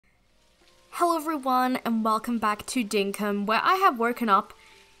Hello everyone and welcome back to Dinkum, where I have woken up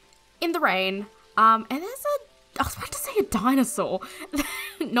in the rain, and there's I was about to say a dinosaur.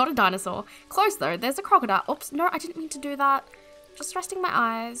 Not a dinosaur. Close though, there's a crocodile. Oops, no, I didn't mean to do that. Just resting my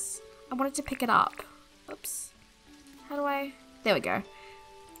eyes. I wanted to pick it up. Oops. How do I? There we go.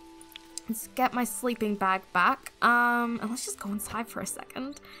 Let's get my sleeping bag back. And let's just go inside for a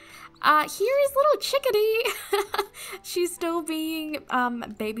second. Here is little Chickadee. She's still being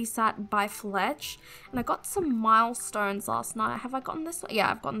babysat by Fletch. And I got some milestones last night. Have I gotten this one? Yeah,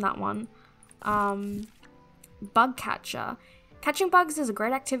 I've gotten that one. Bug catcher. Catching bugs is a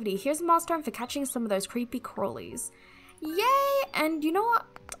great activity. Here's a milestone for catching some of those creepy crawlies. Yay! And you know what?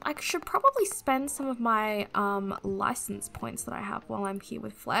 I should probably spend some of my license points that I have while I'm here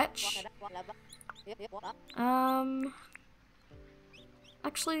with Fletch.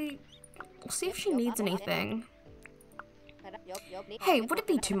 Actually, we'll see if she needs anything. Hey, would it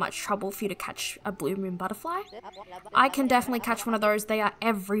be too much trouble for you to catch a blue moon butterfly? I can definitely catch one of those. They are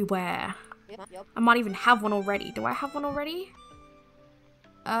everywhere. I might even have one already. Do I have one already?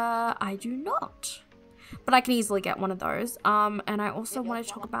 I do not. But I can easily get one of those. And I also want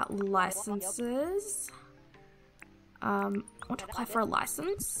to talk about licenses. I want to apply for a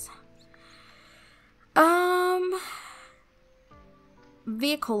license.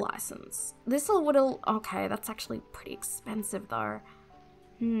 Vehicle license. Okay, that's actually pretty expensive though.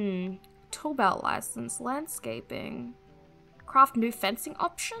 Tool belt license, landscaping. Craft new fencing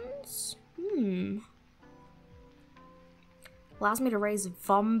options. Allows me to raise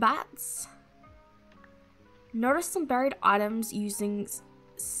wombats. Notice some buried items using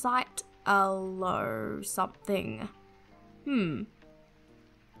site allo something.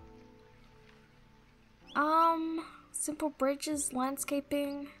 Simple bridges,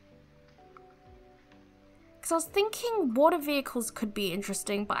 landscaping. Because I was thinking water vehicles could be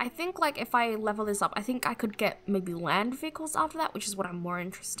interesting, but I think like if I level this up, I think I could get maybe land vehicles after that, which is what I'm more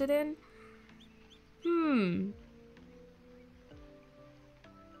interested in.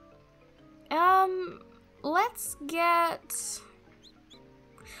 Let's get,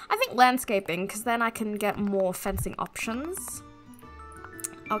 I think landscaping, because then I can get more fencing options.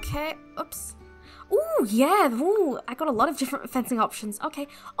 Okay, oops. Ooh, yeah, ooh, I got a lot of different fencing options. Okay,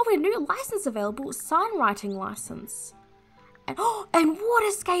 oh, a new license available, sign writing license. And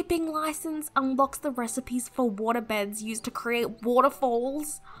waterscaping license unlocks the recipes for water beds used to create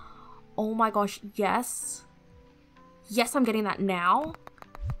waterfalls. Oh my gosh, yes. Yes, I'm getting that now.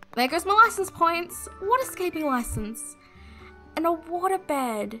 There goes my license points. Waterscaping license. And a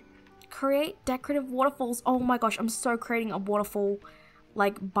waterbed. Create decorative waterfalls. Oh my gosh, I'm so creating a waterfall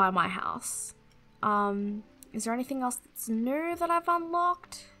like by my house. Is there anything else that's new that I've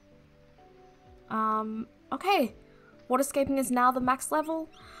unlocked? Okay. Waterscaping is now the max level.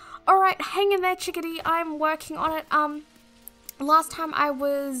 Alright, hang in there, Chickadee. I'm working on it. Last time I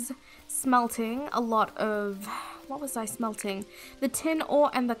was smelting a lot of... What was I smelting? The tin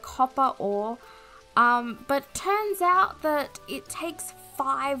ore and the copper ore. But turns out that it takes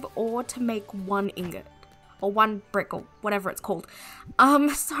 5 ore to make 1 ingot. Or 1 brick, or whatever it's called.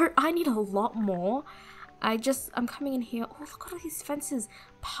 So I need a lot more. I'm coming in here. Oh, look at all these fences.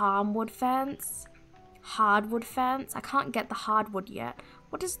 Palmwood fence. Hardwood fence. I can't get the hardwood yet.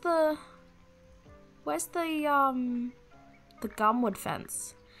 What is the... Where's the gumwood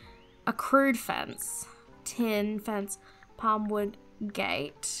fence? A crude fence. Tin fence. Palmwood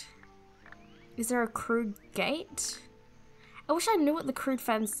gate. Is there a crude gate? I wish I knew what the crude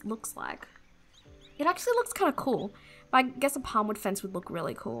fence looks like. It actually looks kind of cool, but I guess a palmwood fence would look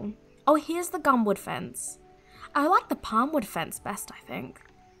really cool. Oh, here's the gumwood fence. I like the palmwood fence best, I think.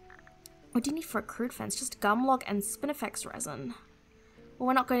 What do you need for a crude fence? Just gum log and spinifex resin. Well,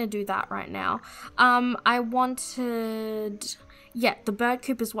 we're not going to do that right now. I wanted... Yeah, the bird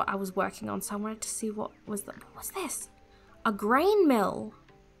coop is what I was working on, so I wanted to see what was the... What's this? A grain mill.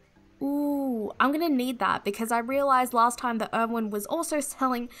 Ooh, I'm gonna need that because I realized last time that Irwin was also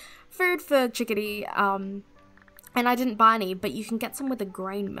selling food for Chickadee, and I didn't buy any, but you can get some with a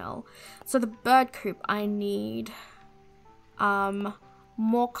grain mill. So the bird coop, I need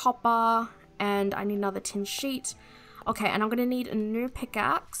more copper, and I need another tin sheet. Okay, and I'm gonna need a new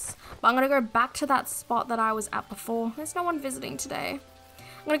pickaxe, but I'm gonna go back to that spot that I was at before. There's no one visiting today.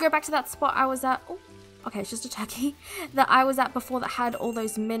 I'm gonna go back to that spot I was at. Oh. Okay, it's just a turkey that I was at before that had all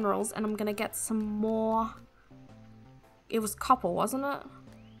those minerals, and I'm gonna get some more. It was copper, wasn't it?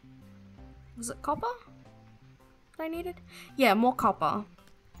 Was it copper that I needed? Yeah, more copper.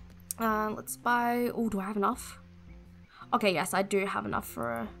 Let's buy... Oh, do I have enough? Okay, yes, I do have enough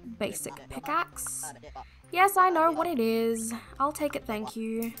for a basic pickaxe. Yes, I know what it is. I'll take it, thank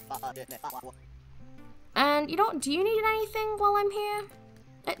you. And you know, do you need anything while I'm here?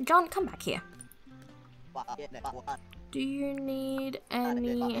 John, come back here. Do you need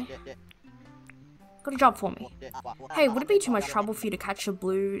any... Got a job for me. Hey, would it be too much trouble for you to catch a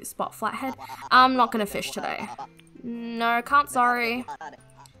blue spot flathead? I'm not gonna fish today. No, can't, sorry.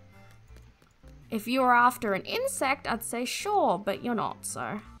 If you were after an insect, I'd say sure, but you're not,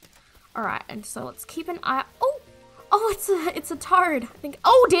 so. Alright, and so let's keep an eye. Oh, it's a toad. I think.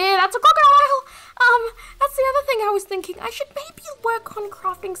 Oh dear, that's a crocodile. That's the other thing I was thinking. I should maybe work on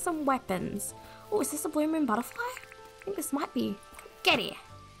crafting some weapons. Oh, is this a blue moon butterfly? I think this might be. Get here.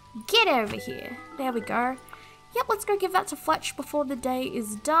 Get over here. There we go. Yep, let's go give that to Fletch before the day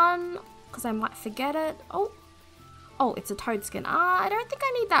is done, because I might forget it. Oh, it's a toad skin. I don't think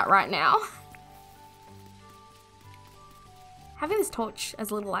I need that right now. Having this torch as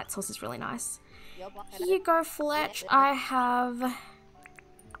a little light source is really nice. Here you go, Fletch. I have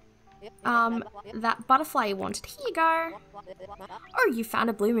that butterfly you wanted. Here you go. Oh, you found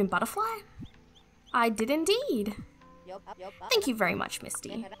a blue moon butterfly? I did indeed. Thank you very much,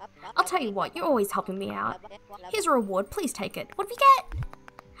 Misty. I'll tell you what, you're always helping me out. Here's a reward, please take it. What do we get?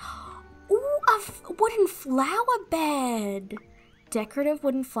 Ooh, a wooden flower bed. Decorative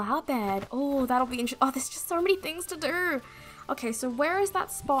wooden flower bed. Oh, that'll be interesting. Oh, there's just so many things to do. Okay, so where is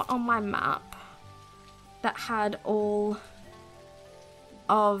that spot on my map that had all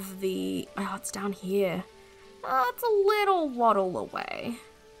of the... Oh, it's down here. It's a little waddle away.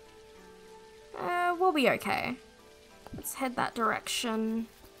 We'll be okay. Let's head that direction.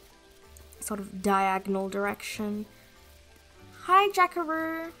 Sort of diagonal direction. Hi,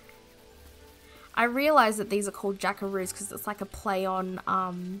 Jackaroo. I realize that these are called jackaroos because it's like a play on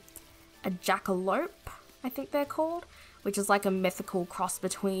a jackalope, I think they're called, which is like a mythical cross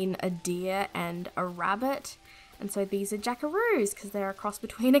between a deer and a rabbit. And so these are jackaroos because they're a cross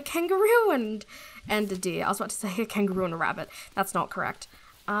between a kangaroo and a deer. I was about to say a kangaroo and a rabbit. That's not correct.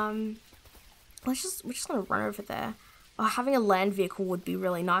 We're just gonna run over there. Oh, having a land vehicle would be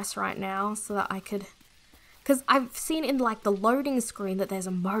really nice right now so that I could, because I've seen in like the loading screen that there's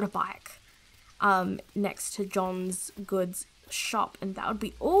a motorbike next to John's goods shop, and that would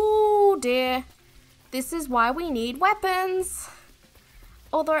be, oh dear, this is why we need weapons.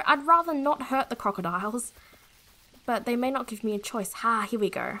 Although I'd rather not hurt the crocodiles, but they may not give me a choice. Ha, here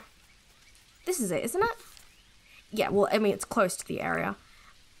we go. This is it, isn't it? Yeah, well, I mean, it's close to the area.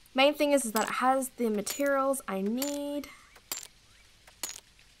 Main thing is that it has the materials I need.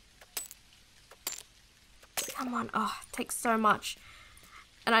 Come on, oh, it takes so much.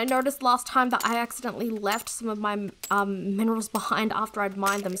 And I noticed last time that I accidentally left some of my minerals behind after I'd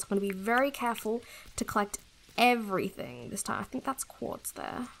mined them, so I'm going to be very careful to collect everything this time. I think that's quartz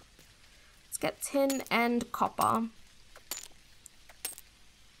there. Let's get tin and copper.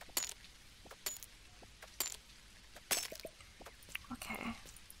 Okay.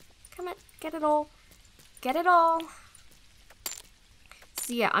 Come on, get it all. Get it all.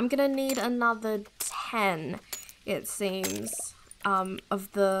 So yeah, I'm gonna need another 10, it seems,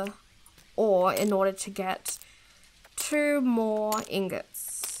 of the ore in order to get 2 more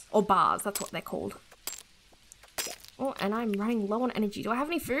ingots. Or bars, that's what they're called. Oh, and I'm running low on energy. Do I have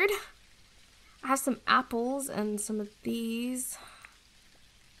any food? I have some apples and some of these.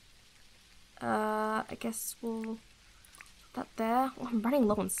 I guess we'll... that there. Oh, I'm running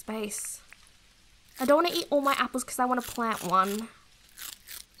low on space. I don't want to eat all my apples because I want to plant one.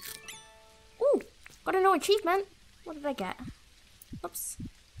 Ooh, got a new achievement. What did I get? Oops.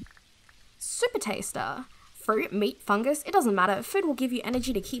 Super taster. Fruit, meat, fungus, it doesn't matter. Food will give you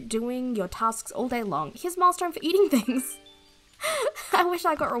energy to keep doing your tasks all day long. Here's a milestone for eating things. I wish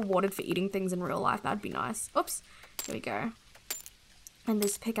I got rewarded for eating things in real life. That'd be nice. Oops. Here we go. And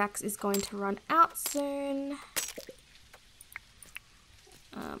this pickaxe is going to run out soon.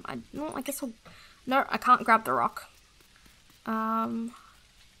 I guess we'll... No, I can't grab the rock.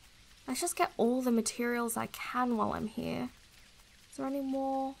 Let's just get all the materials I can while I'm here. Is there any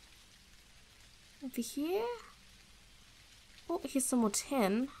more over here? Oh, here's some more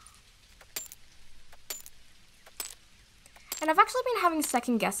tin. And I've actually been having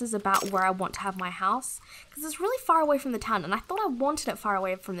second guesses about where I want to have my house, because it's really far away from the town, and I thought I wanted it far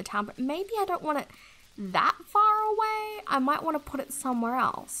away from the town, but maybe I don't want it that far away. I might want to put it somewhere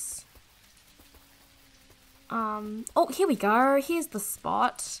else. Oh, here we go. Here's the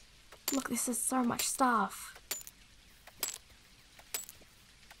spot. Look, this is so much stuff.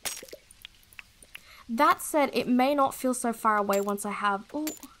 That said, it may not feel so far away once I have... Ooh.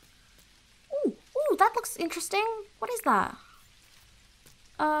 Ooh, ooh, that looks interesting. What is that?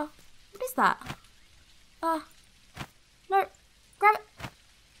 What is that? No. Grab it.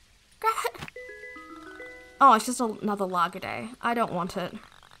 Grab it. Oh, it's just another lager day. I don't want it.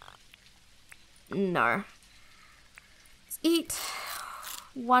 No. Let's eat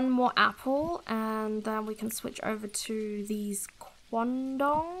one more apple and then we can switch over to these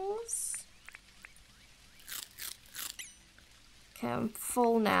quandongs. Okay, I'm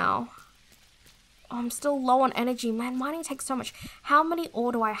full now. Oh, I'm still low on energy. Man, mining takes so much. How many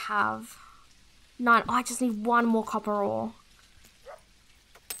ore do I have? 9. Oh, I just need one more copper ore.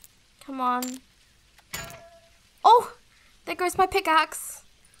 Come on. Oh! There goes my pickaxe.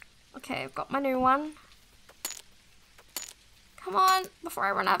 Okay, I've got my new one. Come on, before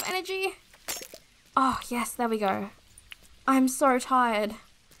I run out of energy. Oh, yes, there we go. I'm so tired.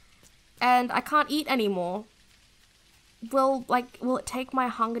 And I can't eat anymore. Will it take my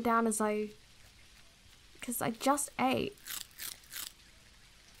hunger down as because I just ate.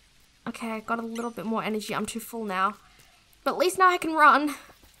 Okay, I got a little bit more energy. I'm too full now. But at least now I can run.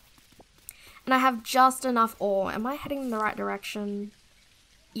 And I have just enough ore. Am I heading in the right direction?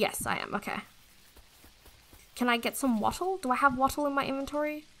 Yes, I am. Okay. Can I get some wattle? Do I have wattle in my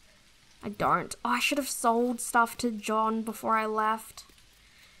inventory? I don't. Oh, I should have sold stuff to John before I left.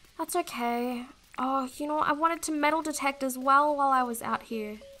 That's okay. Oh, you know what? I wanted to metal detect as well while I was out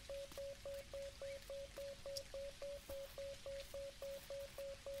here.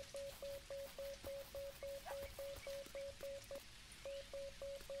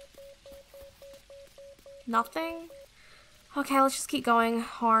 Nothing? Okay, let's just keep going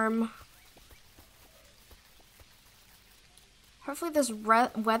home. Hopefully this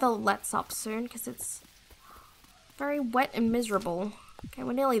weather lets up soon because it's very wet and miserable. Okay,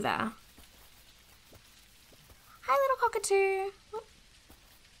 we're nearly there. Hi, little cockatoo.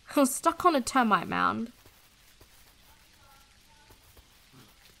 I was stuck on a termite mound.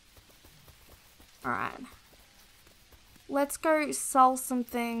 Alright. Let's go sell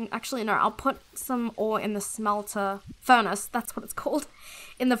something. Actually, no, I'll put some ore in the smelter. Furnace, that's what it's called.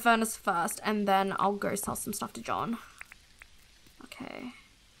 In the furnace first, and then I'll go sell some stuff to John. Okay.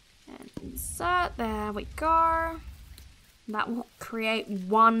 And insert. There we go. That will create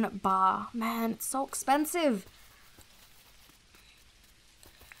 1 bar. Man, it's so expensive.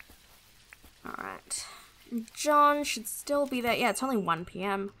 Alright. John should still be there. Yeah, it's only 1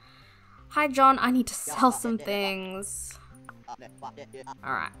 PM. Hi, John. I need to sell some things.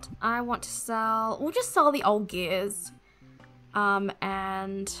 Alright. I want to sell... We'll just sell the old gears. And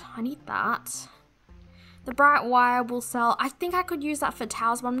I need that. The bright wire will sell. I think I could use that for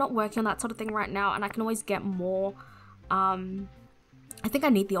towels, but I'm not working on that sort of thing right now, and I can always get more. I think I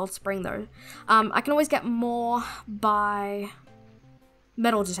need the old spring though. I can always get more by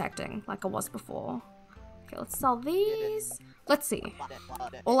metal detecting, like I was before. Okay, let's sell these. Let's see.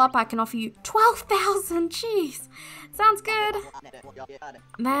 All up, I can offer you 12,000. Jeez, sounds good.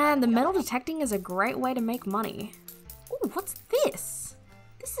 Man, the metal detecting is a great way to make money. Ooh, what's this?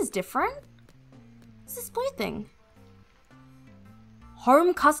 This is different. What's this blue thing?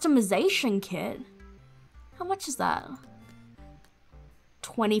 Home customization kit. How much is that?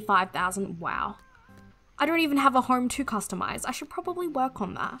 25,000. Wow. I don't even have a home to customize. I should probably work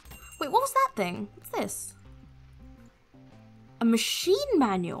on that. Wait, what was that thing? What's this? A machine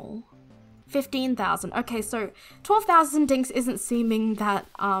manual. 15,000. Okay, so 12,000 dinks isn't seeming that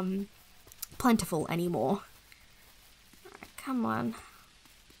plentiful anymore. Alright, come on.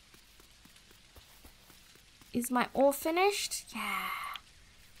 Is my ore finished? Yeah.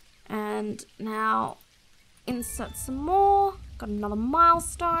 And now insert some more. Got another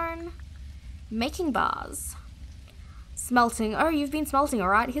milestone. Making bars. Smelting. Oh, you've been smelting,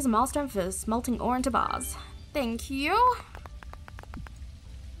 alright. Here's a milestone for smelting ore into bars. Thank you.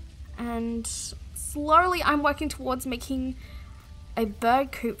 And slowly I'm working towards making a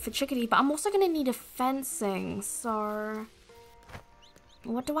bird coop for Chickadee, but I'm also going to need a fencing. So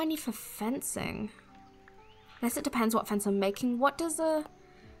what do I need for fencing? I guess it depends what fence I'm making. What does a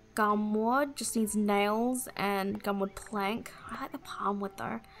gumwood? Just needs nails and gumwood plank. I like the palmwood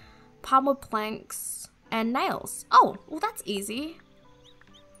though. Palmwood planks and nails. Oh, well that's easy.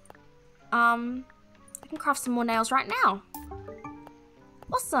 I can craft some more nails right now.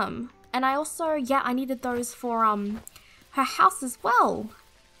 Awesome. And I also, yeah, I needed those for her house as well.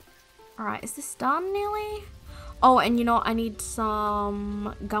 Alright, is this done nearly? Oh, and you know what? I need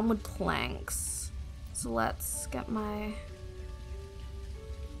some gumwood planks. So let's get my...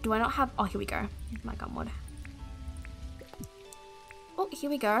 Do I not have... Oh, here we go. Here's my gumwood. Oh, here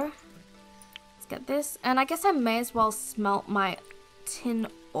we go. Let's get this. And I guess I may as well smelt my tin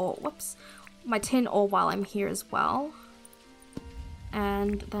ore. Whoops. My tin ore while I'm here as well.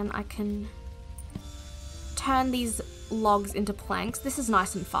 And then I can turn these logs into planks. This is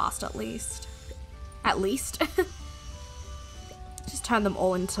nice and fast, at least. At least. Just turn them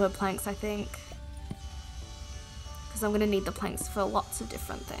all into planks, I think. Because I'm going to need the planks for lots of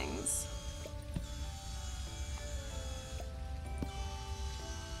different things.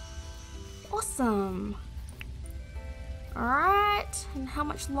 Awesome. Alright. And how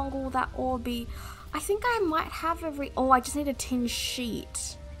much longer will that ore be? I think I might have every... Oh, I just need a tin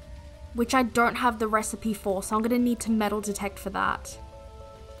sheet. Which I don't have the recipe for, so I'm going to need to metal detect for that.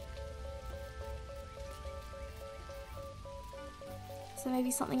 So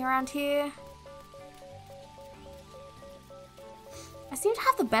maybe something around here. I seem to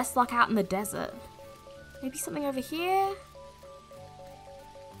have the best luck out in the desert. Maybe something over here?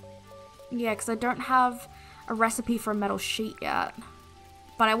 Yeah, because I don't have a recipe for a metal sheet yet.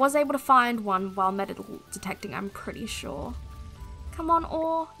 But I was able to find one while metal detecting, I'm pretty sure. Come on,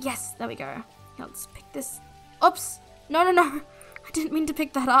 ore. Yes, there we go. Here, let's pick this. Oops. No, no, no. I didn't mean to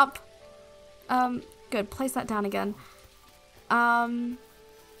pick that up. Good. Place that down again. Oh,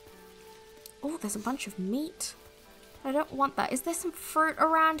 there's a bunch of meat. I don't want that. Is there some fruit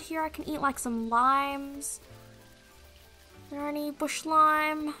around here? I can eat like some limes. Is there any bush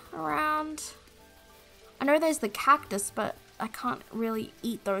lime around? I know there's the cactus, but I can't really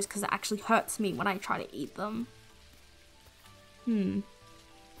eat those because it actually hurts me when I try to eat them. So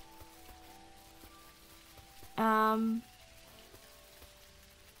I'm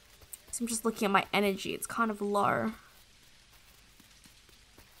just looking at my energy. It's kind of low. And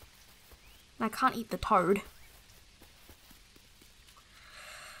I can't eat the toad.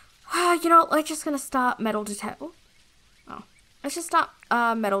 You know, we're just gonna start metal detect. Oh, let's just start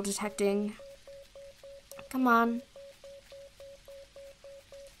metal detecting. Come on.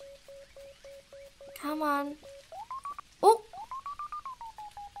 Come on. Oh!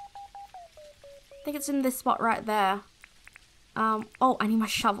 I think it's in this spot right there. Oh, I need my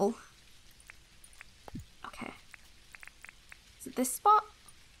shovel. Okay. Is it this spot?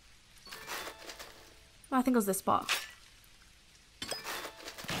 No, I think it was this spot.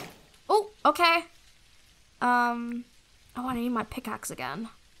 Oh, okay. Oh, I need my pickaxe again.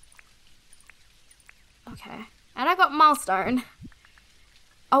 Okay. And I got milestone.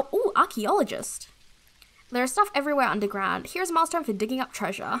 Oh, ooh, archaeologist. There is stuff everywhere underground. Here's a milestone for digging up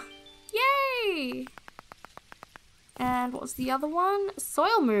treasure. Yay! And what was the other one?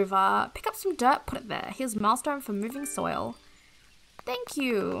 Soil mover. Pick up some dirt, put it there. Here's milestone for moving soil. Thank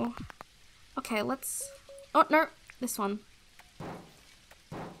you. Okay, let's... Oh, no. This one.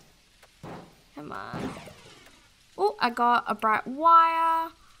 Come on. Oh, I got a bright wire.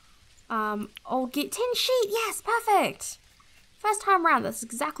 Oh, get tin sheet. Yes, perfect. First time around, that's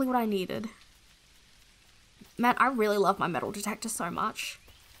exactly what I needed. Man, I really love my metal detector so much.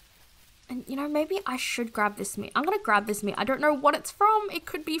 And, you know, maybe I should grab this meat. I'm going to grab this meat. I don't know what it's from. It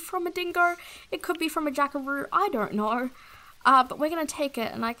could be from a dingo. It could be from a jackaroo. I don't know. But we're going to take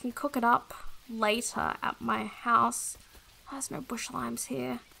it and I can cook it up later at my house. There's no bush limes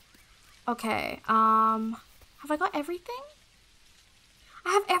here. Okay. Have I got everything?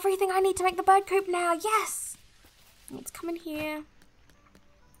 I have everything I need to make the bird coop now. Yes. Let's come in here.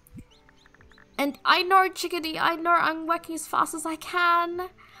 And I know, Chickadee, I know I'm working as fast as I can.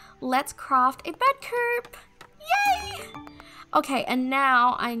 Let's craft a bird coop. Yay! Okay, and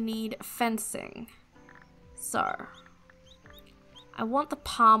now I need fencing. So, I want the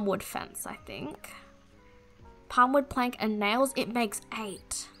palm wood fence, I think. Palm wood plank and nails, it makes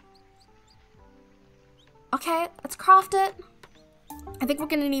 8. Okay, let's craft it. I think we're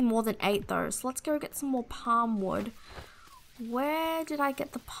gonna need more than 8 though, so let's go get some more palm wood. Where did I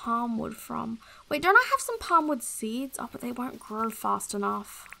get the palm wood from? Wait, don't I have some palm wood seeds? Oh, but they won't grow fast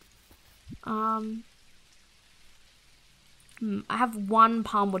enough. I have 1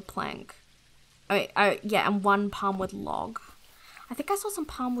 palm wood plank. Yeah, and 1 palm wood log. I think I saw some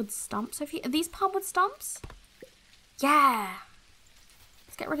palm wood stumps over here. Are these palm wood stumps? Yeah.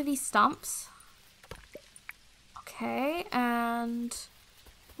 Let's get rid of these stumps. Okay, and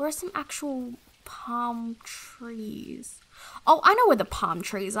where are some actual palm trees? Oh, I know where the palm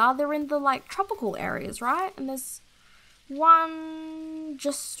trees are. They're in the, like, tropical areas, right? And there's one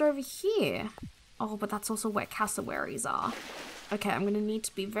just over here. Oh, but that's also where cassowaries are. Okay, I'm going to need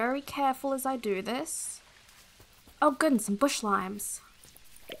to be very careful as I do this. Oh, good, and some bush limes.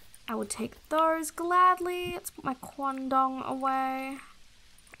 I would take those gladly. Let's put my quandong away.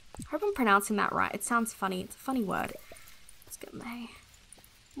 I hope I'm pronouncing that right. It sounds funny. It's a funny word. Let's get my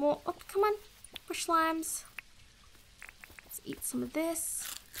more. Oh, come on. Bush limes. Let's eat some of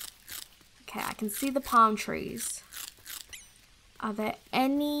this. Okay, I can see the palm trees. Are there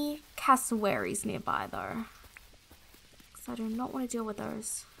any cassowaries nearby though? Because I do not want to deal with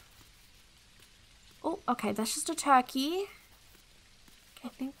those. Oh, okay, that's just a turkey.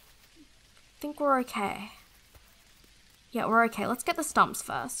 Okay, I think we're okay. Yeah, we're okay. Let's get the stumps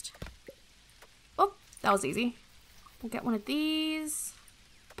first. Oh, that was easy. We'll get one of these.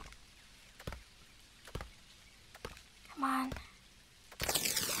 Come on.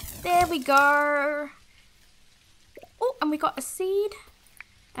 There we go. Oh, and we got a seed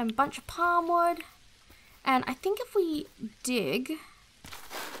and a bunch of palm wood. And I think if we dig...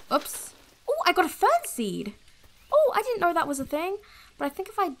 Oops. Oh, I got a fern seed. Oh, I didn't know that was a thing. But I think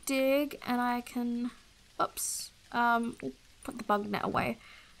if I dig and I can... Oops. Put the bug net away.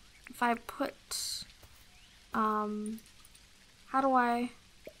 If I put... how do I...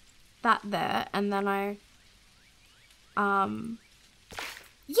 That there, and then I...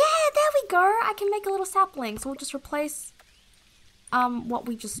 Yeah, there we go! I can make a little sapling. So we'll just replace what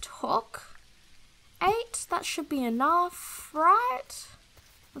we just took. 8, that should be enough, right?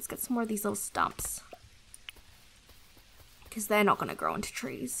 Let's get some more of these little stumps. Because they're not going to grow into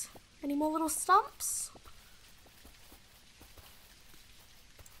trees. Any more little stumps?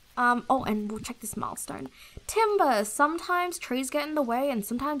 Oh, and we'll check this milestone. Timber. Sometimes trees get in the way and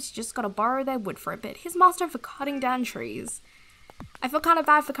sometimes you just gotta borrow their wood for a bit. Here's milestone for cutting down trees. I feel kind of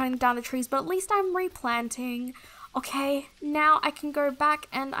bad for cutting down the trees, but at least I'm replanting. Okay, now I can go back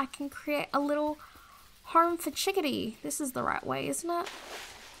and I can create a little home for Chickadee. This is the right way, isn't it?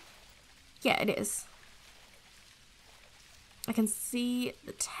 Yeah, it is. I can see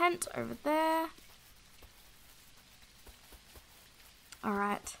the tent over there.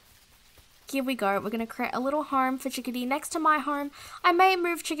 Alright. Here we go. We're going to create a little home for Chickadee next to my home. I may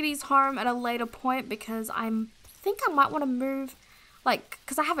move Chickadee's home at a later point because I think I might want to move, like,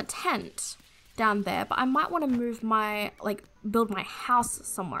 because I have a tent down there, but I might want to move my, like, build my house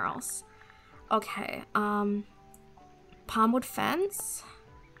somewhere else. Okay, palmwood fence.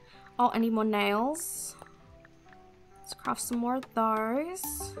 Oh, I need more nails. Let's craft some more of those.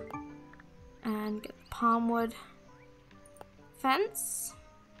 And get palmwood fence.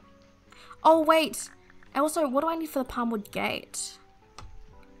 Oh, wait. Also, what do I need for the palmwood gate?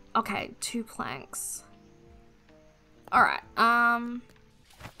 Okay, 2 planks. Alright, I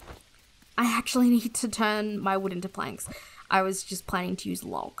actually need to turn my wood into planks. I was just planning to use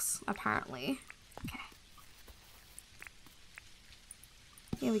logs, apparently. Okay.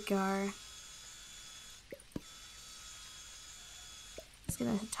 Here we go. Just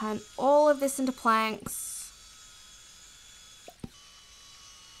gonna turn all of this into planks.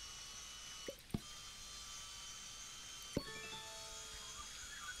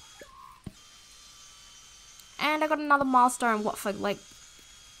 And I got another milestone. What for, like,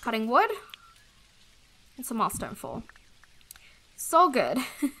 cutting wood? What's a milestone for? So good.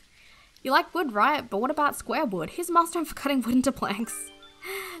 You like wood, right? But what about square wood? Here's a milestone for cutting wood into planks.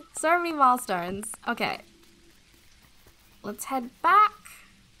 So many milestones. Okay. Let's head back.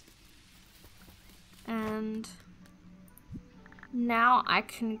 And now I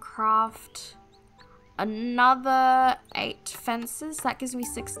can craft another 8 fences. That gives me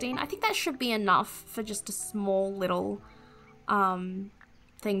 16. I think that should be enough for just a small little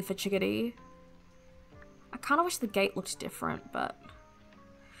thing for Chickadee. I kind of wish the gate looked different, but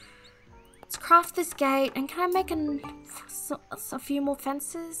let's craft this gate. And can I make a few more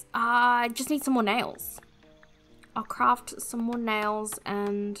fences? I just need some more nails. I'll craft some more nails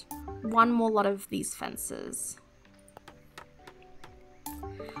and one more lot of these fences.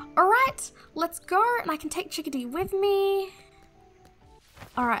 Alright, let's go, and I can take Chickadee with me.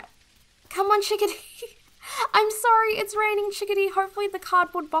 Alright, come on Chickadee. I'm sorry, it's raining, Chickadee. Hopefully the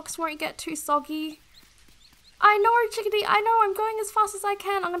cardboard box won't get too soggy. I know, Chickadee, I know, I'm going as fast as I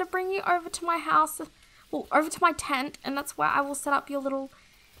can. I'm going to bring you over to my house, well, over to my tent, and that's where I will set up your little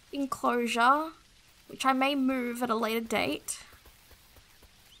enclosure, which I may move at a later date.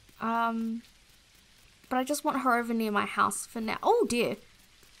 But I just want her over near my house for now. Oh dear.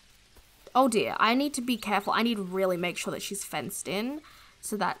 Oh dear, I need to be careful. I need to really make sure that she's fenced in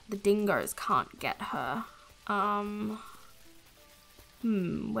so that the dingoes can't get her.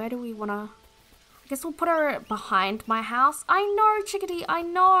 Where do we want to... I guess we'll put her behind my house. I know, Chickadee, I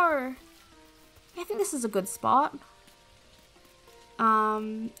know. I think this is a good spot.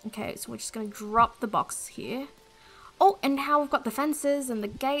 Okay, so we're just going to drop the box here. Oh, and now we've got the fences and the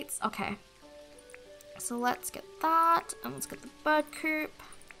gates. Okay. So let's get that, and let's get the bird coop.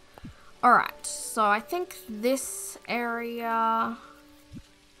 Alright, so I think this area...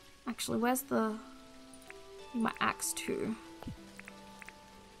 Actually, where's my axe too?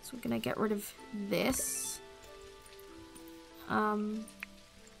 So we're gonna get rid of this.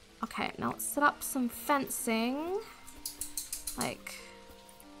 Okay, now let's set up some fencing. Like,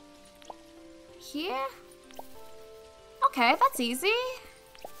 here? Okay, that's easy.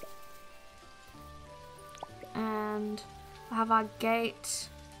 And we'll have our gate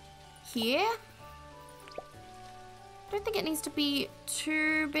here. I don't think it needs to be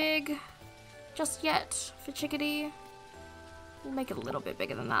too big just yet for Chickadee. We'll make it a little bit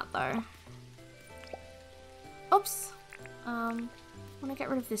bigger than that though. Oops. I want to get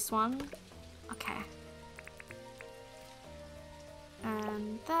rid of this one. Okay.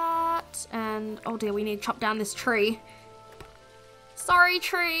 And that, and oh dear, we need to chop down this tree. Sorry,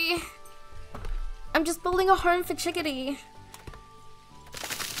 tree. I'm just building a home for Chickadee.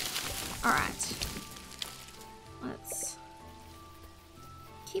 Alright. Let's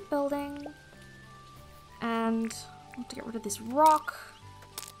keep building. And I have to get rid of this rock.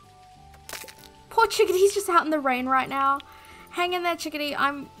 Poor Chickadee's just out in the rain right now. Hang in there, Chickadee.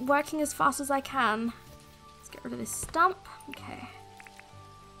 I'm working as fast as I can. Let's get rid of this stump. Okay.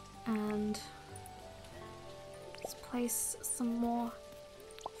 And let's place some more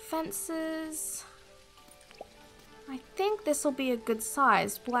fences. I think this will be a good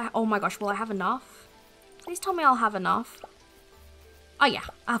size. Oh my gosh, will I have enough? Please tell me I'll have enough. Oh yeah,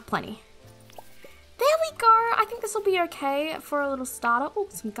 I have plenty. There we go. I think this will be okay for a little starter. Oh,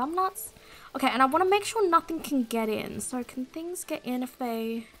 some gum nuts. Okay, and I want to make sure nothing can get in. So can things get in if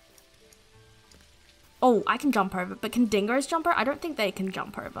they... Oh, I can jump over, but can dingoes jump over? I don't think they can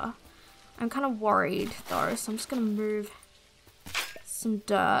jump over. I'm kind of worried though, so I'm just going to move some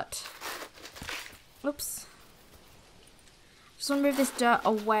dirt. Oops. Just want to move this dirt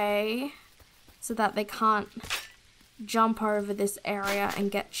away so that they can't jump over this area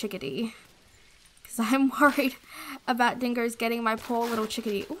and get Chickadee. Because I'm worried about dingoes getting my poor little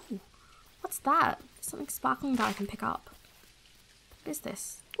Chickadee. Ooh, what's that? Something sparkling that I can pick up. What is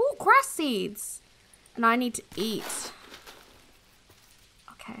this? Ooh, grass seeds. And I need to eat.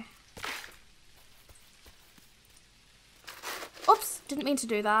 Okay. Oops, didn't mean to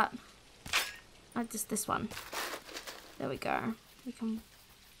do that. Just this one. There we go. We can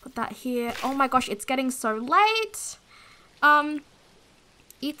put that here. Oh my gosh, it's getting so late.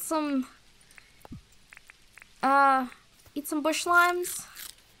 Eat some bush limes.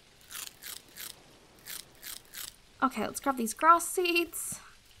 Okay, let's grab these grass seeds.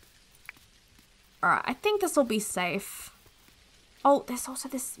 Alright, I think this will be safe. Oh, there's also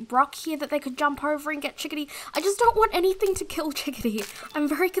this rock here that they could jump over and get Chickadee. I just don't want anything to kill Chickadee. I'm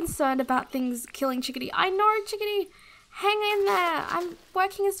very concerned about things killing Chickadee. I know, Chickadee. Hang in there. I'm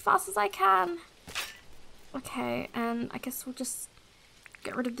working as fast as I can. Okay, and I guess we'll just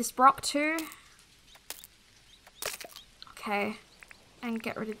get rid of this rock too. Okay, and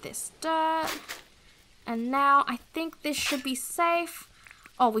get rid of this dirt. And now I think this should be safe.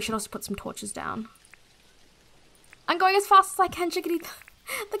 Oh, we should also put some torches down. I'm going as fast as I can, Chickadee.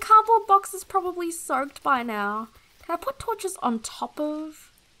 The cardboard box is probably soaked by now. Can I put torches on top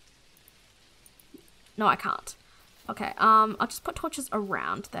of? No, I can't. Okay, I'll just put torches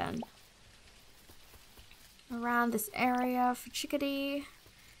around then. Around this area for Chickadee.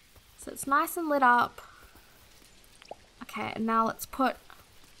 So it's nice and lit up. Okay, and now let's put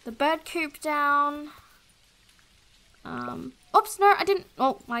the bird coop down. Oops, no, I didn't.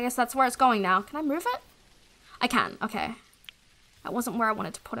 Oh, I guess that's where it's going now. Can I move it? I can, okay. That wasn't where I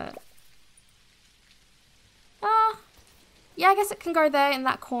wanted to put it. Yeah, I guess it can go there in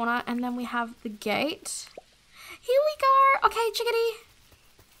that corner. And then we have the gate. Here we go. Okay, Chickadee.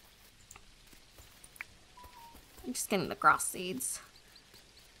 I'm just getting the grass seeds.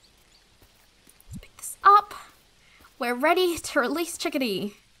 Let's pick this up. We're ready to release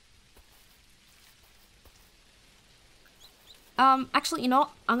Chickadee. Actually, you know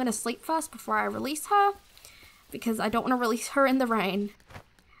what? I'm gonna sleep first before I release her. Because I don't want to release her in the rain.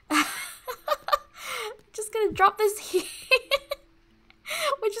 Just gonna drop this here.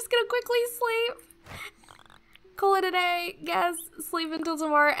 We're just gonna quickly sleep. Call it a day. Yes, sleep until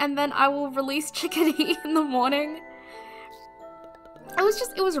tomorrow. And then I will release Chickadee in the morning.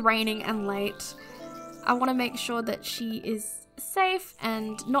 It was raining and late. I want to make sure that she is safe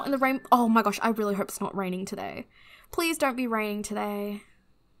and not in the rain. Oh my gosh, I really hope it's not raining today. Please don't be raining today.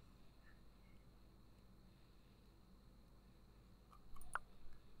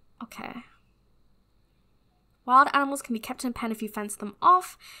 Okay. Wild animals can be kept in a pen if you fence them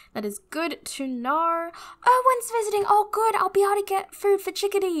off. That is good to know. Owen's visiting. Oh, good. I'll be able to get food for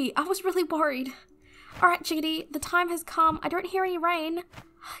Chickadee. I was really worried. All right, Chickadee. The time has come. I don't hear any rain.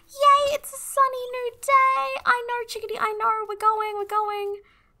 Yay, it's a sunny new day. I know, Chickadee. I know. We're going.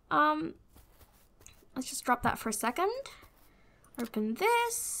 Let's just drop that for a second. Open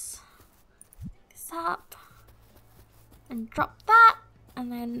this up, and drop that,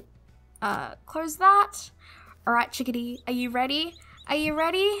 and then close that. All right, Chickadee, are you ready? Are you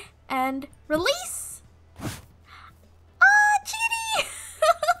ready? And release. Ah, Chickadee!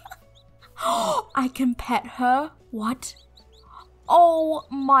 I can pet her. What? Oh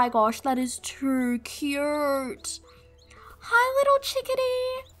my gosh, that is too cute. Hi, little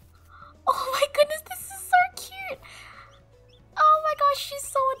Chickadee. Oh my goodness, this is so cute. Oh my gosh, she's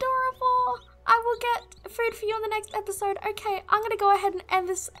so adorable. I will get food for you on the next episode. Okay, I'm gonna go ahead and end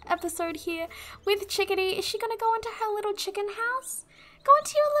this episode here with Chickadee. Is she gonna go into her little chicken house? Go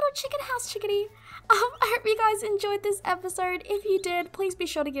into your little chicken house, Chickadee. I hope you guys enjoyed this episode. If you did, please be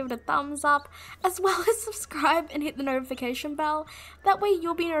sure to give it a thumbs up, as well as subscribe and hit the notification bell. That way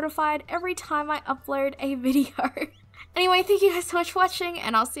you'll be notified every time I upload a video. Anyway, thank you guys so much for watching,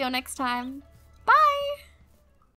 and I'll see you next time. Bye!